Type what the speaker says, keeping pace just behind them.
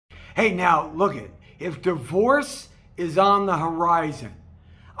Hey, now look it. If divorce is on the horizon,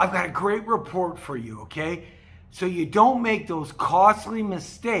 I've got a great report for you, okay? So you don't make those costly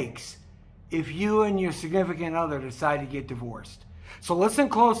mistakes if you and your significant other decide to get divorced. So listen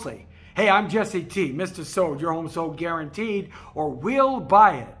closely. Hey, I'm Jesse T, Mr. Sold, your home sold guaranteed, or we'll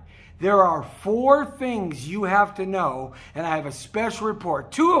buy it. There are 4 things you have to know, and I have a special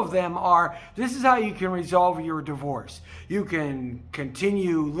report. 2 of them are, this is how you can resolve your divorce. You can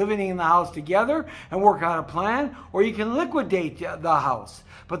continue living in the house together and work out a plan, or you can liquidate the house.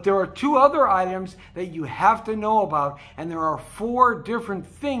 But there are 2 other items that you have to know about, and there are 4 different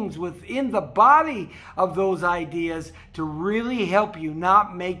things within the body of those ideas to really help you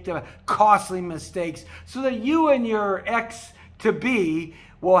not make the costly mistakes so that you and your ex-to-be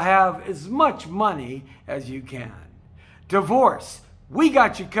will have as much money as you can. Divorce. We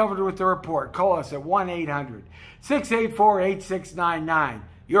got you covered with the report. Call us at 1-800-684-8699.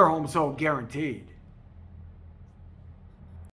 Your home sold guaranteed.